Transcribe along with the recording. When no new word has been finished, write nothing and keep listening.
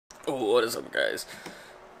Oh, what is up, guys?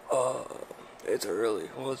 It's early.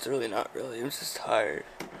 Well, it's really not really. I'm just tired.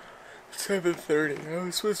 7:30. I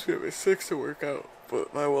was supposed to be up at 6 to work out,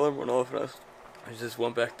 but my alarm went off and I just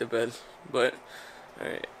went back to bed. But,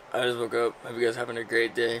 alright, I just woke up. Hope you guys having a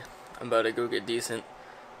great day. I'm about to go get decent,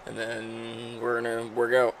 and then we're gonna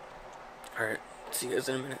work out. Alright, see you guys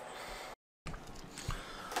in a minute.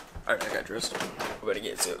 Alright, I got dressed. I'm about to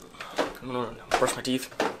get to it. I'm gonna brush my teeth,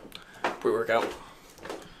 pre-workout,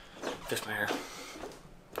 fix my hair.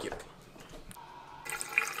 Yep.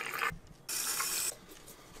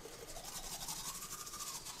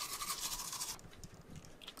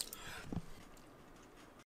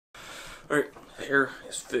 Alright, hair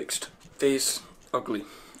is fixed. Face, ugly.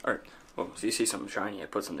 Alright, well, so you see something shiny, I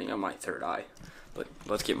put something on my third eye. But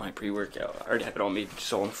let's get my pre-workout. I already have it all made,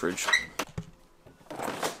 just all in the fridge.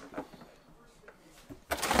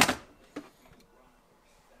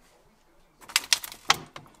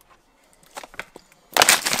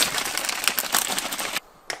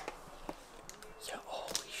 You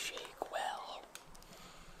always shake well.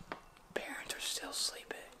 Parents are still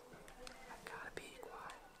sleeping. I gotta be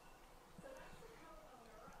quiet.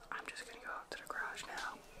 I'm just gonna go out to the garage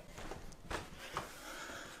now.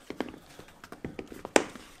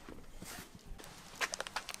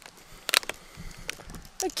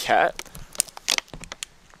 Hey, cat.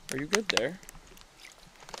 Are you good there?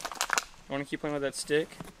 You want to keep playing with that stick?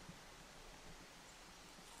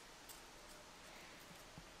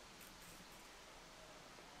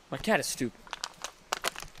 My cat is stupid.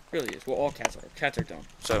 Really is. Well, all cats are. Cats are dumb.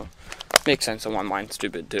 So, makes sense. I want mine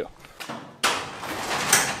stupid too.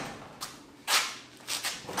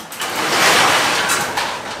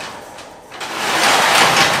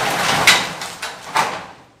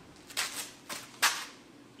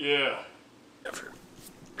 Yeah.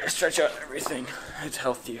 I stretch out everything. It's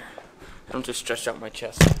healthier. I don't just stretch out my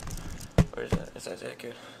chest. Or is that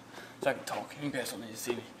good? So I can talk. You guys don't need to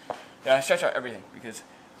see me. Yeah, I stretch out everything because,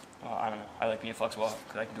 I don't know. I like being flexible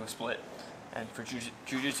because I can do a split. And for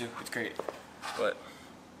jiu-jitsu, it's great. But,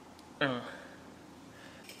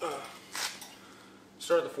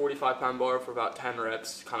 started the 45-pound bar for about 10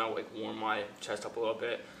 reps. Kind of like warm my chest up a little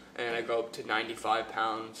bit. And I go up to 95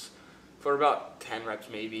 pounds. For about 10 reps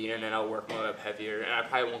maybe, and then I'll work my way up heavier. And I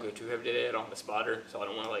probably won't go too heavy today. I don't have a spotter, so I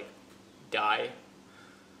don't want to like die.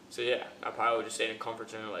 So yeah, I probably would just stay in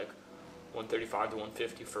comfort zone like 135 to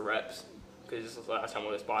 150 for reps. Because this was the last time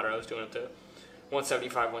with a spotter, I was doing up to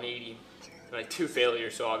 175, 180. Like 2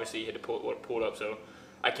 failures, so obviously you had to pull it up. So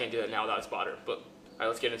I can't do that now without a spotter. But all right,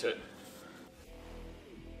 let's get into it.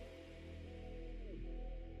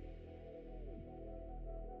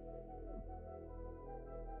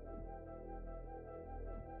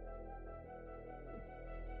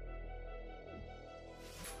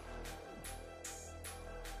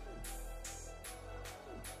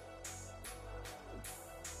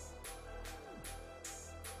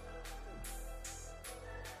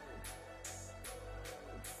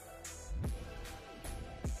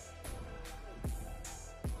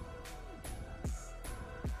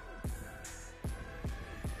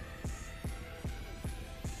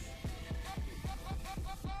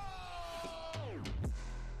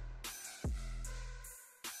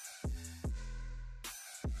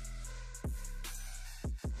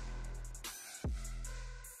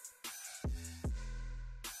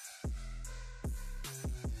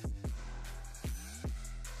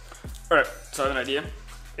 Alright, so I have an idea.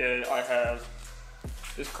 I have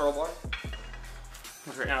this curl bar,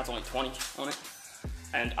 which right now it's only 20 on it.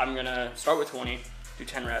 And I'm gonna start with 20, do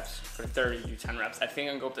 10 reps, for 30, do 10 reps. I think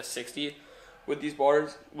I can go up to 60 with these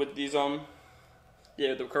bars, with these,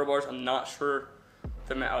 the curl bars. I'm not sure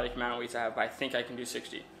the amount of weights I have, but I think I can do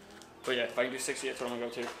 60. But yeah, if I can do 60, that's what I'm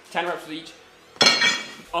gonna go to. 10 reps with each,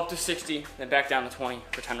 up to 60, then back down to 20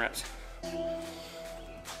 for 10 reps.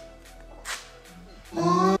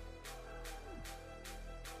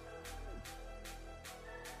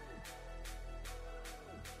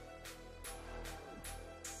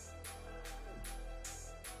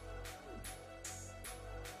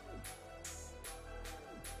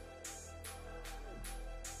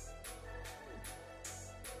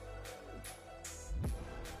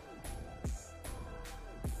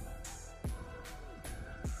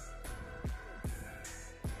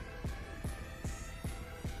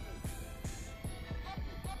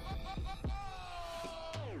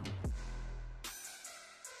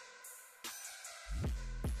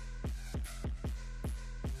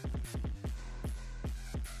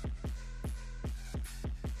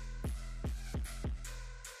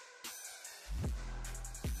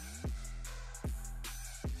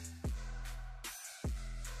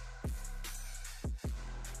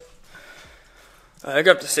 I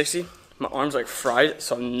got up to 60. My arm's like fried,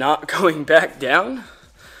 so I'm not going back down.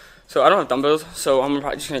 So I don't have dumbbells, so I'm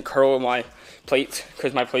probably just gonna curl my plates,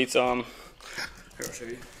 because my plates, here, I'll show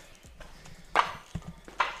you.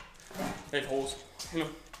 They have holes, you know,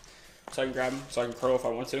 so I can grab them, so I can curl if I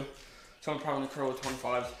want to. So I'm probably gonna curl with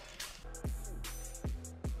 25.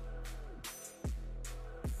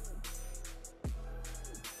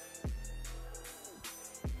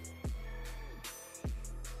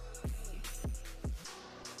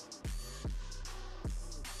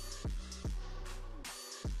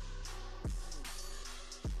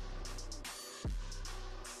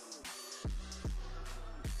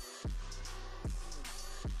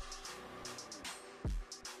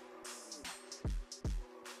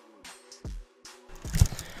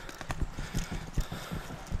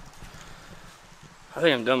 I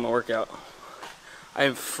think I'm done with my workout. I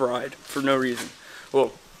am fried for no reason.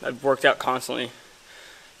 Well, I've worked out constantly,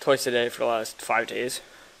 twice a day for the last 5 days.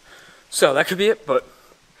 So that could be it, but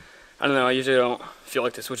I don't know. I usually don't feel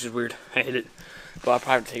like this, which is weird. I hate it. But I'll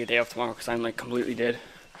probably have to take a day off tomorrow because I'm like completely dead.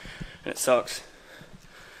 And it sucks.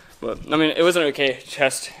 But, I mean, it was an okay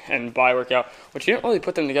chest and bi workout, which you didn't really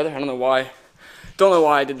put them together. I don't know why. Don't know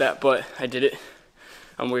why I did that, but I did it.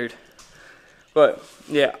 I'm weird. But,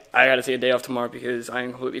 yeah, I gotta take a day off tomorrow because I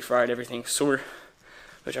am completely fried. Everything's sore,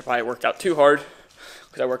 which I probably worked out too hard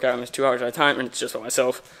because I work out almost 2 hours at a time and it's just by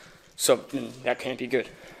myself. So, that can't be good.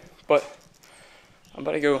 But, I'm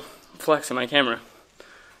about to go flex on my camera,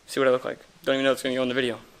 see what I look like. Don't even know if it's gonna go in the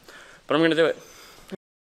video, but I'm gonna do it.